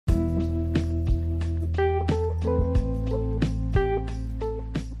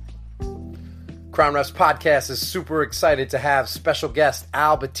Crown Refs Podcast is super excited to have special guest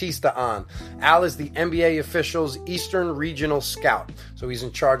Al Battista on. Al is the NBA officials' Eastern Regional Scout. So he's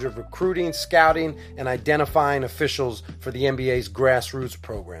in charge of recruiting, scouting, and identifying officials for the NBA's grassroots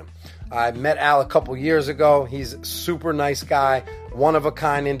program. I met Al a couple years ago. He's a super nice guy,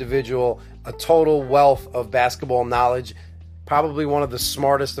 one-of-a-kind individual, a total wealth of basketball knowledge, probably one of the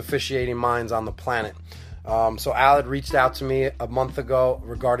smartest officiating minds on the planet. So Al had reached out to me a month ago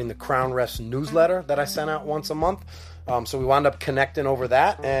regarding the Crown Refs newsletter that I sent out once a month. So we wound up connecting over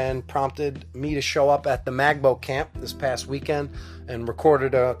that and prompted me to show up at the Magbo camp this past weekend and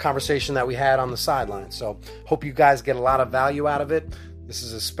recorded a conversation that we had on the sidelines. So hope you guys get a lot of value out of it. This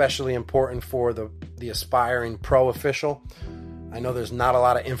is especially important for the aspiring pro official. I know there's not a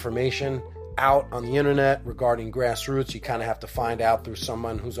lot of information out on the internet regarding grassroots. You kind of have to find out through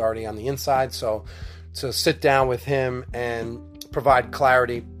someone who's already on the inside. So to sit down with him and provide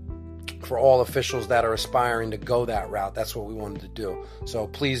clarity for all officials that are aspiring to go that route. That's what we wanted to do. So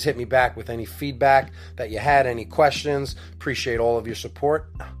please hit me back with any feedback that you had, any questions. Appreciate all of your support.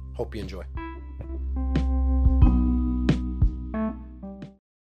 Hope you enjoy.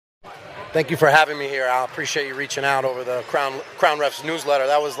 Thank you for having me here, Al. Appreciate you reaching out over the Crown Refs newsletter.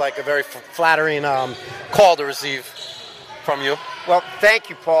 That was like a very flattering call to receive from you. Well, thank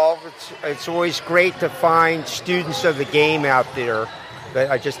you, Paul. It's always great to find students of the game out there.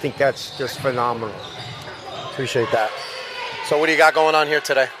 I just think that's just phenomenal. Appreciate that. So what do you got going on here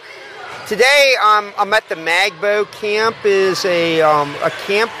today? Today, I'm at the Magbo camp. Is a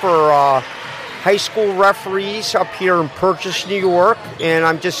camp for high school referees up here in Purchase, New York. And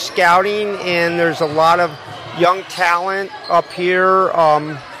I'm just scouting, and there's a lot of young talent up here.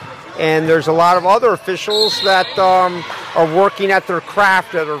 And there's a lot of other officials that are working at their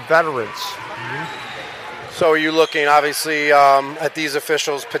craft that are veterans. Mm-hmm. So are you looking, obviously, at these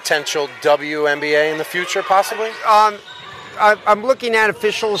officials' potential WNBA in the future, possibly? I'm looking at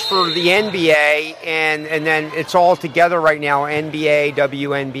officials for the NBA, and then it's all together right now, NBA,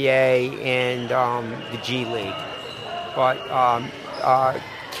 WNBA, and the G League. But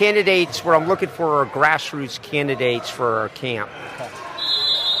candidates, what I'm looking for are grassroots candidates for our camp. Okay.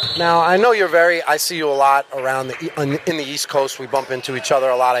 Now, I know I see you a lot around in the East Coast. We bump into each other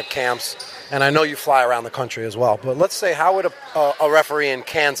a lot at camps, and I know you fly around the country as well. But let's say, how would a referee in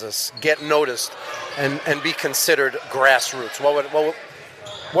Kansas get noticed and be considered grassroots?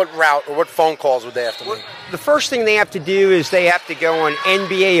 What route or what phone calls would they have to make? The first thing they have to do is they have to go on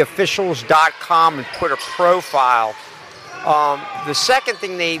NBAofficials.com and put a profile. The second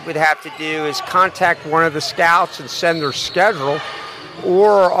thing they would have to do is contact one of the scouts and send their schedule.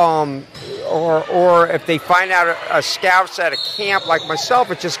 Or if they find out a scout's at a camp like myself,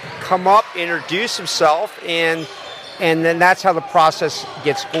 it just come up, introduce himself, and then that's how the process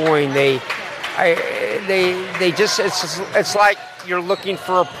gets going. They just it's like you're looking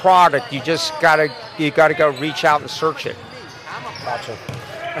for a product. You gotta go reach out and search it. Gotcha.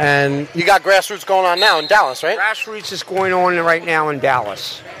 And you got grassroots going on now in Dallas, right? Grassroots is going on right now in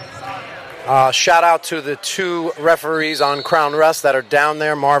Dallas. Shout out to the two referees on Crown Refs that are down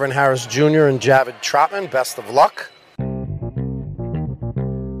there, Marvin Harris Jr. and Javid Trotman. Best of luck.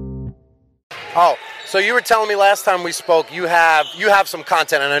 Oh, so you were telling me last time we spoke, you have some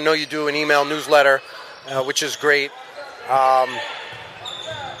content, and I know you do an email newsletter, which is great. But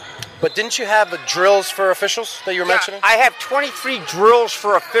didn't you have drills for officials that you were mentioning? I have 23 drills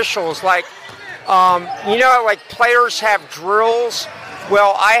for officials. Like players have drills.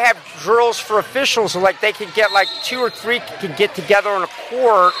 Well, I have drills for officials, like they can get like 2 or 3 can get together on a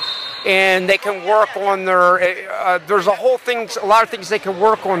court, and they can work on their. There's a lot of things they can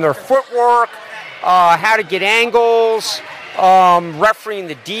work on: their footwork, how to get angles, refereeing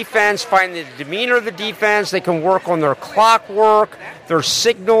the defense, finding the demeanor of the defense. They can work on their clock work, their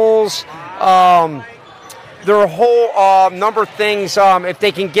signals. There are a whole number of things. If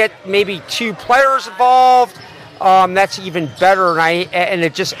they can get maybe 2 players involved. That's even better, and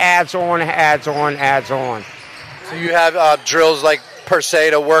it just adds on. So you have drills like per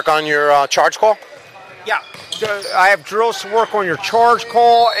se to work on your charge call? Yeah, I have drills to work on your charge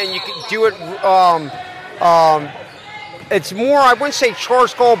call, and you can do it. It's more, I wouldn't say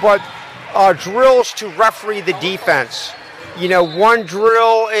charge call, but drills to referee the defense. You know, one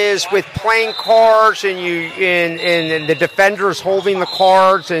drill is with playing cards, and the defender's holding the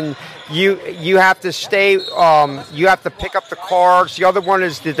cards, and you have to stay. You have to pick up the cards. The other one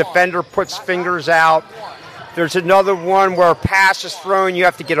is the defender puts fingers out. There's another one where a pass is thrown. You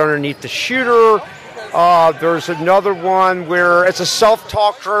have to get underneath the shooter. There's another one where it's a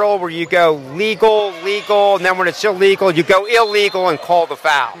self-talk drill where you go legal, and then when it's illegal, you go illegal and call the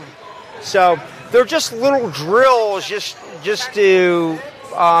foul. So they're just little drills just to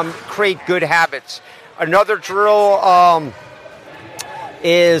create good habits. Another drill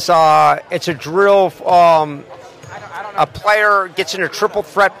is it's a drill. A player gets in a triple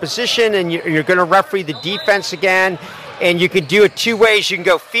threat position, and you're going to referee the defense again. And you can do it two ways. You can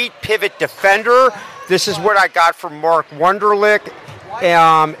go feet, pivot, defender. This is what I got from Mark Wunderlich.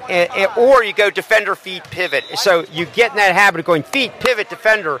 Or you go defender, feet, pivot. So you get in that habit of going feet, pivot,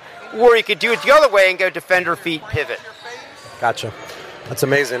 defender. Or you could do it the other way and go defender, feet, pivot. Gotcha. That's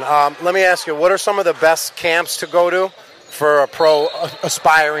amazing. Let me ask you, what are some of the best camps to go to for a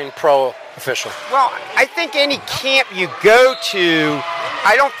aspiring pro official? Well, I think any camp you go to,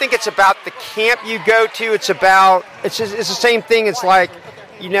 I don't think it's about the camp you go to. It's the same thing. It's like,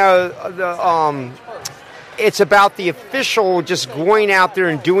 it's about the official just going out there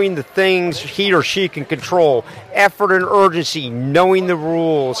and doing the things he or she can control. Effort and urgency, knowing the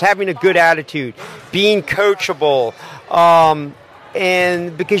rules, having a good attitude, being coachable,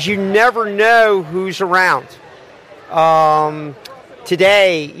 and because you never know who's around.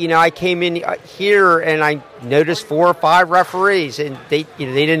 Today, I came in here and I noticed 4 or 5 referees, and they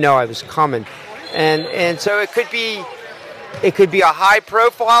didn't know I was coming, and so it could be a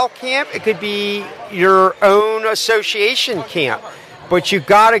high-profile camp, it could be your own association camp, but you've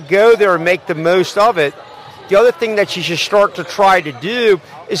got to go there and make the most of it. The other thing that you should start to try to do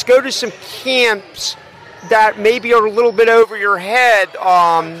is go to some camps that maybe are a little bit over your head,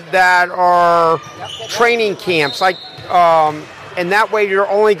 that are training camps, like, and that way you're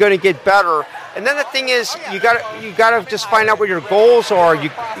only going to get better. And then the thing is, you got to just find out what your goals are.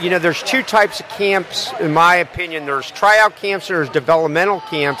 There's 2 types of camps, in my opinion. There's tryout camps, there's developmental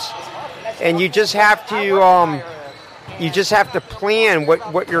camps, and you just have to plan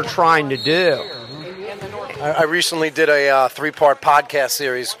what you're trying to do. I recently did a 3-part podcast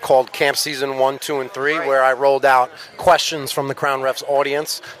series called Camp Season 1, 2, and 3, where I rolled out questions from the Crown Refs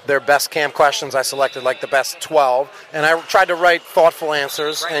audience, their best camp questions. I selected like the best 12, and I tried to write thoughtful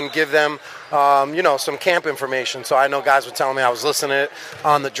answers and give them, some camp information. So I know guys were telling me I was listening to it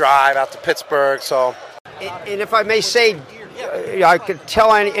on the drive out to Pittsburgh. So, and if I may say, I could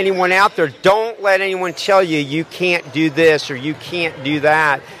tell anyone out there, don't let anyone tell you can't do this or you can't do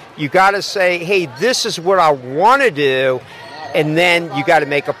that. You got to say, hey, this is what I want to do, and then you got to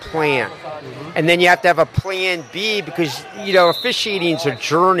make a plan. Mm-hmm. And then you have to have a plan B because, officiating is a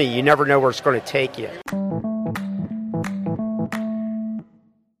journey. You never know where it's going to take you.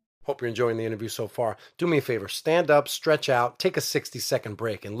 Hope you're enjoying the interview so far. Do me a favor, stand up, stretch out, take a 60-second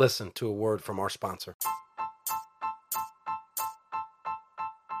break, and listen to a word from our sponsor.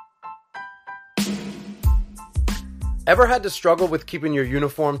 Ever had to struggle with keeping your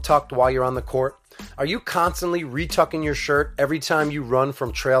uniform tucked while you're on the court? Are you constantly retucking your shirt every time you run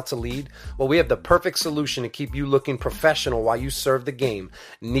from trail to lead? Well, we have the perfect solution to keep you looking professional while you serve the game.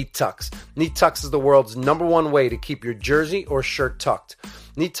 Neat Tucks. Neat Tucks is the world's #1 way to keep your jersey or shirt tucked.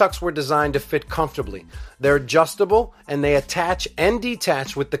 Neat Tucks were designed to fit comfortably. They're adjustable and they attach and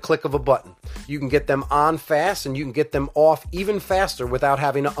detach with the click of a button. You can get them on fast and you can get them off even faster without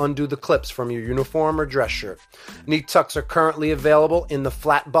having to undo the clips from your uniform or dress shirt. Neat Tucks are currently available in the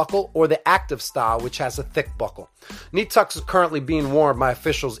flat buckle or the active style, which has a thick buckle. Neat Tucks is currently being worn by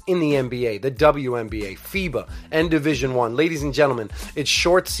officials in the NBA, the WNBA, FIBA, and Division I. Ladies and gentlemen, it's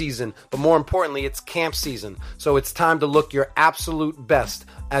short season, but more importantly, it's camp season. So it's time to look your absolute best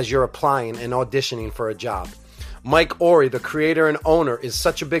as you're applying and auditioning for a job. Mike Ori, the creator and owner, is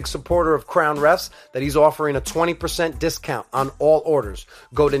such a big supporter of Crown Refs that he's offering a 20% discount on all orders.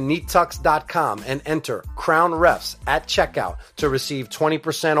 Go to neattux.com and enter Crown Refs at checkout to receive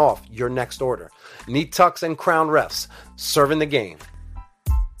 20% off your next order. Neat Tux and Crown Refs, serving the game.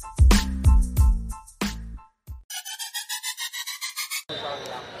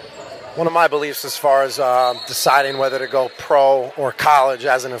 One of my beliefs as far as deciding whether to go pro or college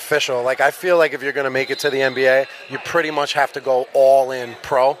as an official, I feel like if you're going to make it to the NBA, you pretty much have to go all in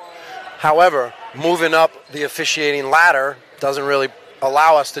pro. However, moving up the officiating ladder doesn't really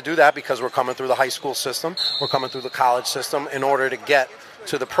allow us to do that because we're coming through the high school system, we're coming through the college system in order to get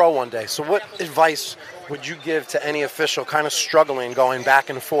to the pro one day. So what advice would you give to any official kind of struggling going back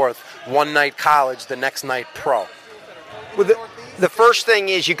and forth, one night college, the next night pro? Well, the first thing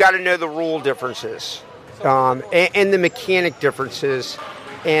is you got to know the rule differences and the mechanic differences.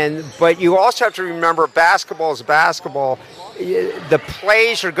 But you also have to remember basketball is basketball. The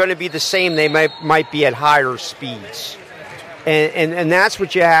plays are going to be the same. They might be at higher speeds. And that's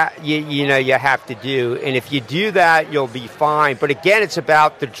what you have to do. And if you do that, you'll be fine. But again, it's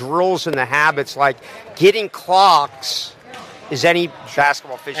about the drills and the habits, like getting clocks is any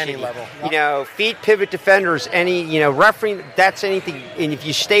basketball officiating. Any level. You know, feet pivot defenders, any, you know, refereeing, that's anything. And if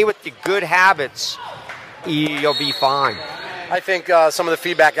you stay with the good habits, you'll be fine. I think some of the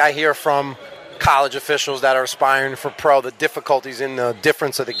feedback I hear from college officials that are aspiring for pro, the difficulties in the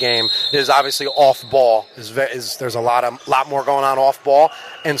difference of the game is obviously off ball. There's a lot more going on off ball,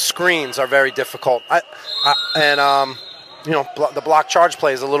 and screens are very difficult. You know, the block charge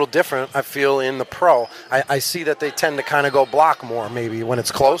play is a little different, I feel, in the pro. I see that they tend to kind of go block more, maybe, when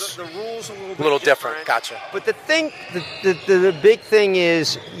it's close. The rules are a little different. Gotcha. But the thing, the big thing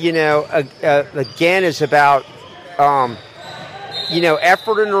is, you know, again, is about, you know,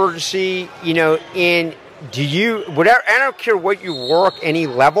 effort and urgency, you know, whatever, I don't care what you work, any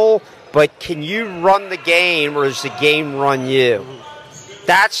level, but can you run the game or does the game run you?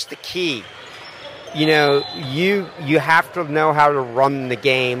 That's the key. You know, you have to know how to run the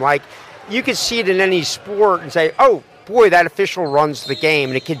game. Like, you could see it in any sport and say, oh, boy, that official runs the game,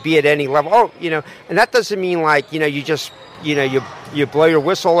 and it could be at any level. Oh, you know, and that doesn't mean like, you know, you just, you know, you blow your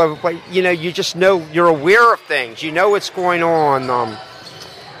whistle over, but, you know, you just know, you're aware of things. You know what's going on.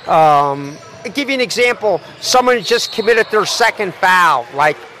 I'll give you an example. Someone just committed their second foul,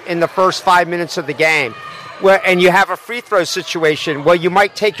 like in the first 5 minutes of the game, and you have a free throw situation. Well, you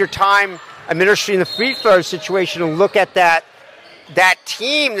might take your time administering the free throw situation and look at that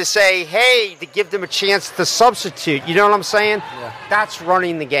team to say, hey, to give them a chance to substitute. You know what I'm saying? Yeah. That's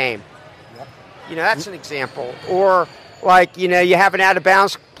running the game. Yep. You know, that's an example. Or, like, you know, you have an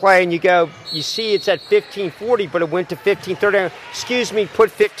out-of-bounds play and you see it's at 15:40, but it went to 15:30. Excuse me, put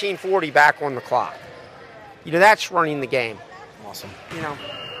 15:40 back on the clock. You know, that's running the game. Awesome. You know.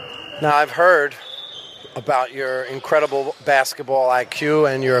 Now, I've heard about your incredible basketball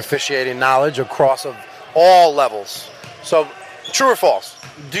IQ and your officiating knowledge across of all levels. So, true or false?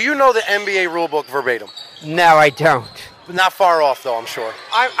 Do you know the NBA rulebook verbatim? No, I don't. Not far off, though, I'm sure.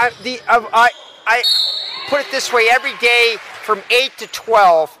 I put it this way: every day from 8 to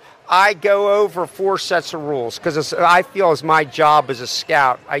 12, I go over 4 sets of rules because I feel it's my job as a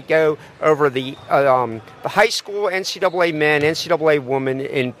scout. I go over the high school NCAA men, NCAA women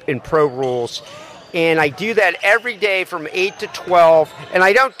in pro rules. And I do that every day from 8 to 12. And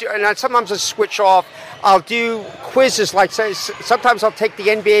sometimes I switch off. I'll do quizzes, like say, sometimes I'll take the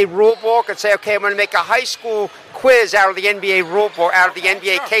NBA rule book and say, okay, I'm going to make a high school quiz out of the NBA rule book, out of the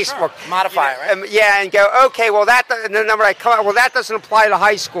NBA casebook. Modify it, right? Yeah, and go, okay, well, and then I come out, well, that doesn't apply to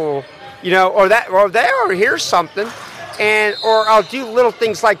high school, you know, or here's something. Or I'll do little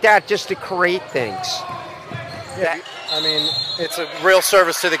things like that just to create things. Yeah, I mean, it's a real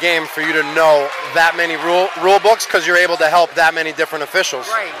service to the game for you to know that many rule books because you're able to help that many different officials.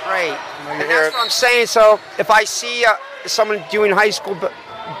 Right. And that's what I'm saying. So if I see someone doing high school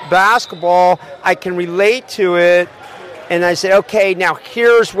basketball, I can relate to it, and I say, okay, now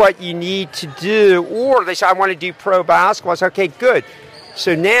here's what you need to do. Or they say, I want to do pro basketball. I say, okay, good.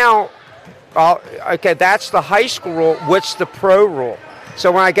 So now, okay, that's the high school rule. What's the pro rule? So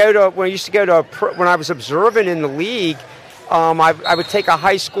when I used to go to when I was observing in the league, I would take a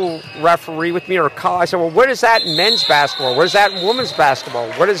high school referee with me or a college. I said, well, what is that in men's basketball? What is that in women's basketball?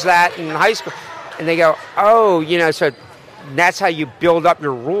 What is that in high school? And they go, oh, you know, so that's how you build up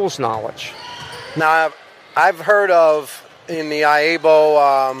your rules knowledge. Now, I've heard of in the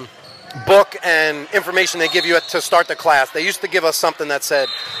IABO book and information they give you to start the class, they used to give us something that said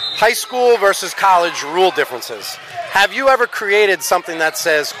high school versus college rule differences. Have you ever created something that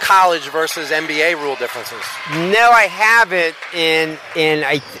says college versus NBA rule differences? No, I haven't, and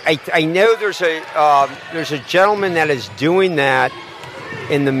I know there's a gentleman that is doing that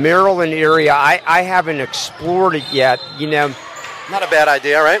in the Maryland area. I haven't explored it yet. You know, not a bad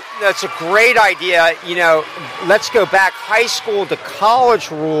idea, right? That's a great idea. You know, let's go back high school to college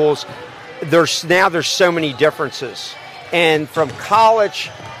rules. There's so many differences, and from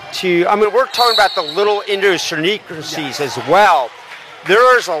college to, I mean, we're talking about the little idiosyncrasies as well.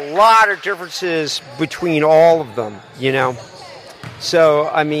 There's a lot of differences between all of them, you know. So,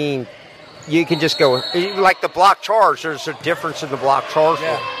 I mean, you can just go, like the block charge, there's a difference in the block charge,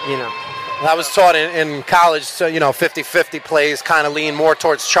 you know. I was taught in college, so, you know, 50-50 plays kind of lean more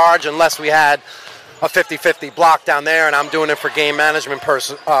towards charge unless we had a 50-50 block down there, and I'm doing it for game management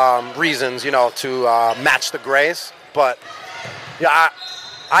reasons, you know, to match the grays. But, yeah,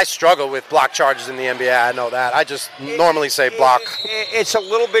 I struggle with block charges in the NBA. I know that. I just normally say block. It's a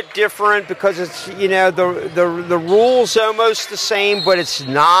little bit different because it's, you know, the rule's almost the same, but it's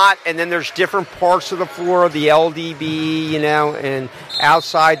not. And then there's different parts of the floor of the LDB, you know, and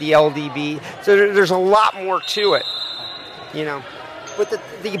outside the LDB. So there's a lot more to it, you know. But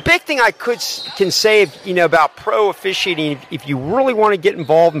the big thing I can say, about pro officiating, if you really want to get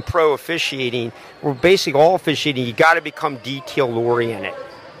involved in pro officiating, or basically all officiating, you got to become detail oriented.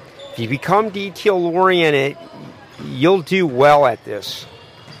 If you become detail oriented, you'll do well at this.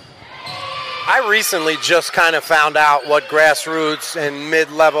 I recently just kind of found out what grassroots and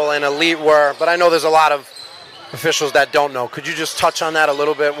mid-level and elite were, but I know there's a lot of officials that don't know. Could you just touch on that a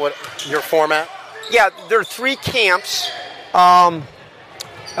little bit, what your format? Yeah, there are 3 camps.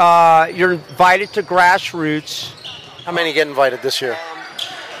 You're invited to grassroots. How many get invited this year?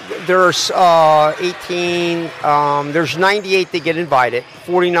 There's 18. There's 98 that get invited.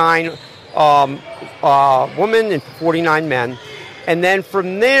 49 women and 49 men. And then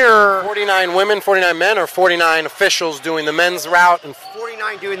from there... 49 women, 49 men, or 49 officials doing the men's route? And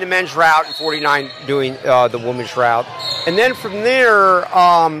 49 doing the men's route and 49 doing the women's route. And then from there,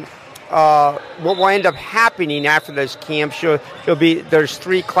 what will end up happening after those camps, there's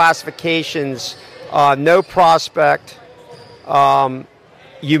 3 classifications. No prospect,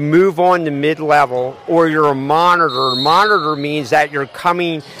 you move on to mid-level, or you're a monitor. Monitor means that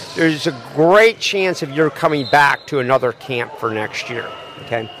there's a great chance of you're coming back to another camp for next year,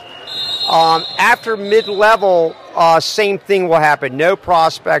 okay? After mid-level, same thing will happen. No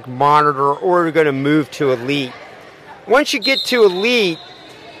prospect, monitor, or you're going to move to elite. Once you get to elite,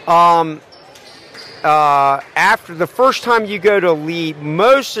 after the first time you go to elite,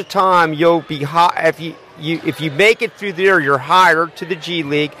 most of the time you'll be if you make it through there, you're hired to the G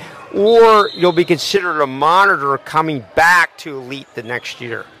League, or you'll be considered a monitor coming back to elite the next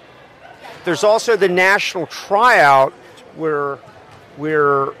year. There's also the national tryout where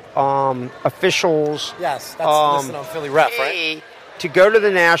officials yes, that's listed on Philly Ref, right? To go to the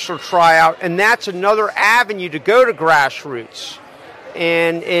national tryout, and that's another avenue to go to grassroots,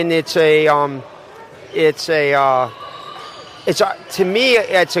 and to me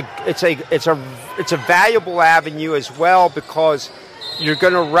it's a valuable avenue as well, because you're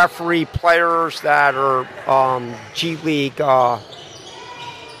going to referee players that are G League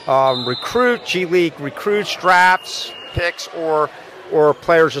recruits, drafts, picks, or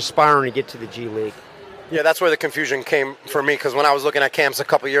players aspiring to get to the G League. Yeah, that's where the confusion came for me, because when I was looking at camps a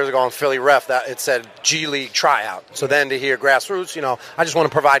couple years ago on Philly Ref, that it said G League tryout. So then to hear grassroots, I just want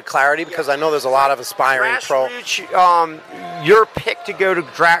to provide clarity, because I know there's a lot of aspiring pro. You're picked to go to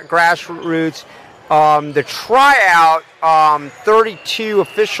grassroots. The tryout, 32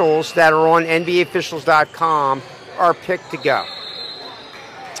 officials that are on NBAofficials.com are picked to go.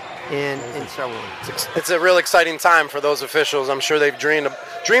 And so on. It's a real exciting time for those officials. I'm sure they've dreamed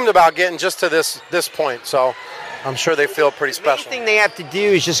about getting just to this point. So I'm sure they feel pretty special. The main thing they have to do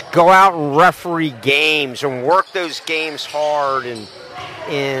is just go out and referee games and work those games hard, and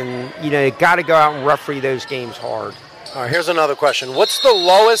you got to go out and referee those games hard. All right, here's another question. What's the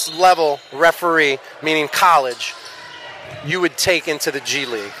lowest level referee, meaning college, you would take into the G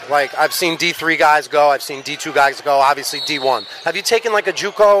League? Like, I've seen D3 guys go, I've seen D2 guys go, obviously D1. Have you taken like a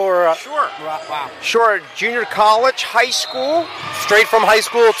JUCO or a... Sure. Wow. Sure, junior college, high school. Straight from high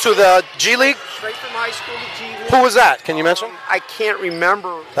school to the G League? Straight from high school to G League. Who was that? Can you mention? I can't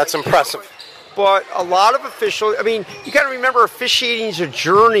remember. That's impressive. But a lot of officials, you got to remember, officiating is a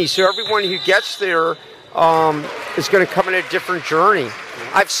journey, so everyone who gets there is going to come in a different journey.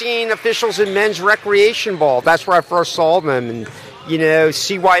 I've seen officials in men's recreation ball. That's where I first saw them. And,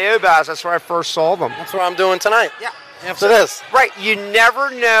 CYO bass, that's where I first saw them. That's what I'm doing tonight. Yeah. After this. Right. You never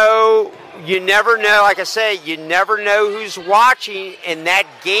know. Like I say, you never know who's watching in that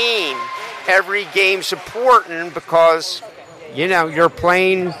game. Every game's important, because, you're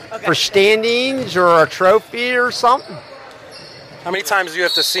playing for standings or a trophy or something. How many times do you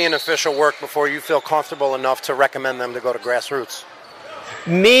have to see an official work before you feel comfortable enough to recommend them to go to grassroots?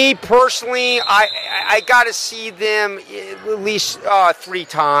 Me personally, I got to see them at least 3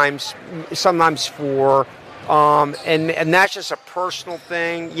 times, sometimes 4, and that's just a personal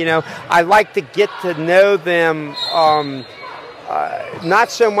thing. I like to get to know them,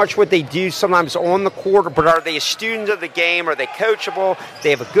 not so much what they do sometimes on the court, but are they a student of the game? Are they coachable? Do they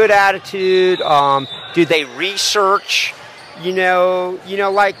have a good attitude? Do they research?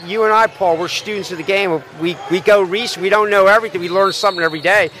 Like you and I, Paul, we're students of the game. We go research. We don't know everything. We learn something every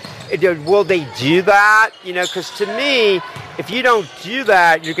day. Will they do that? Because to me, if you don't do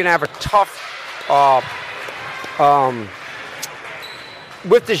that, you're going to have a tough.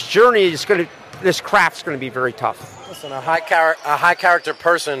 With this journey, this craft's going to be very tough. Listen, a high character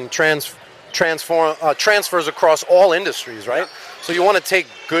person transfers across all industries, right? So you want to take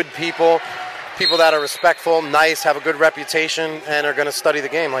good people that are respectful, nice, have a good reputation, and are going to study the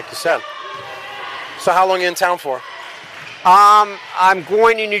game, like you said. So how long are you in town for? I'm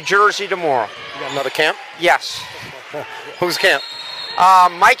going to New Jersey tomorrow. You got another camp? Yes. Whose camp?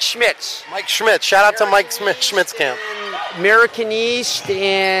 Mike Schmitz. Mike Schmitz. Shout out to Mike Schmitz camp. American East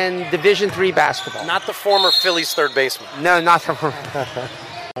and Division III basketball. Not the former Phillies third baseman. No, not the former.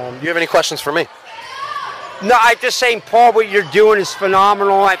 Do you have any questions for me? No, I'm just saying, Paul, what you're doing is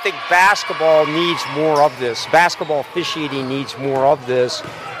phenomenal. I think basketball needs more of this. Basketball officiating needs more of this,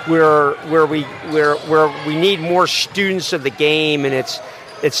 where we need more students of the game, and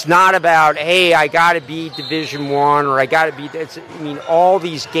it's not about, hey, I got to be Division I or I got to be. All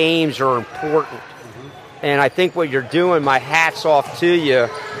these games are important, and I think what you're doing, my hat's off to you.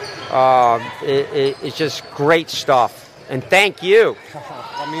 It's just great stuff, and thank you.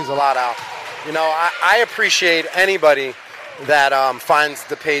 That means a lot, Al. I appreciate anybody that finds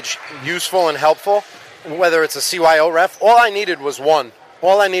the page useful and helpful, whether it's a CYO ref. All I needed was one.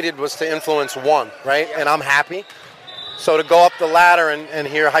 All I needed was to influence one, right? And I'm happy. So to go up the ladder and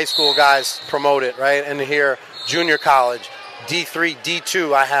hear high school guys promote it, right? And to hear junior college, D3,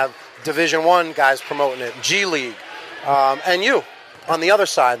 D2, I have Division I guys promoting it, G League. And you, on the other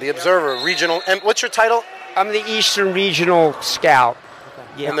side, the Observer, regional. And what's your title? I'm the Eastern Regional Scout.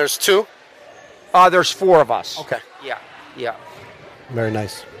 Okay. Yeah. And there's two? There's four of us. Okay. Yeah. Very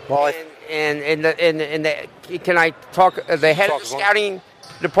nice. Well, can I talk? The head of the scouting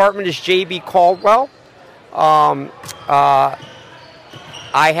department is J.B. Caldwell. I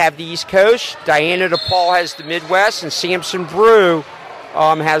have the East Coast. Diana DePaul has the Midwest, and Samson Brew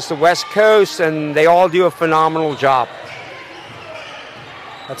has the West Coast, and they all do a phenomenal job.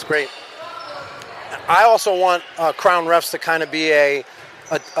 That's great. I also want Crown Refs to kind of be a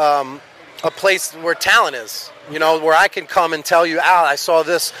place where talent is, where I can come and tell you, Al, I saw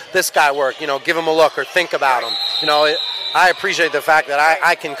this guy work, give him a look or think about him. I appreciate the fact that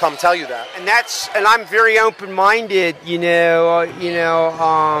I can come tell you that. And I'm very open-minded, to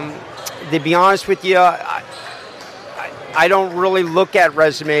be honest with you, I don't really look at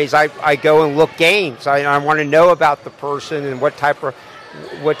resumes. I go and look games. I want to know about the person and what type of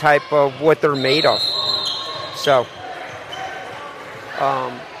what they're made of. So,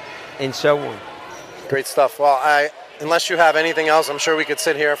 and so on. Great stuff. Well, unless you have anything else, I'm sure we could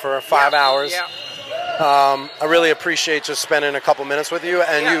sit here for 5 hours. Yeah. I really appreciate just spending a couple minutes with you,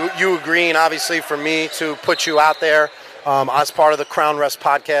 and you agreeing, obviously, for me to put you out there as part of the Crown Refs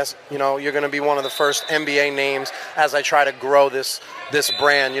podcast. You're going to be one of the first NBA names as I try to grow this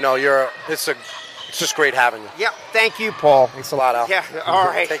brand. It's just great having you. Yeah. Thank you, Paul. Thanks a lot, Al. Yeah. All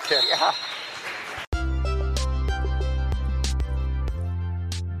right. Take care. Yeah.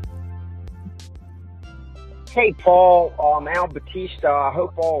 Hey, Paul, Al Battista. I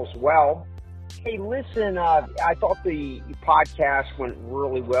hope all is well. Hey, listen, I thought the podcast went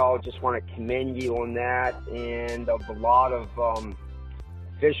really well. Just want to commend you on that. And a lot of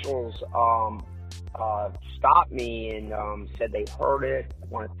officials stopped me and said they heard it. I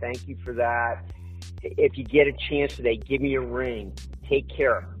want to thank you for that. If you get a chance today, give me a ring. Take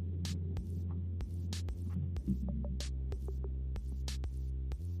care.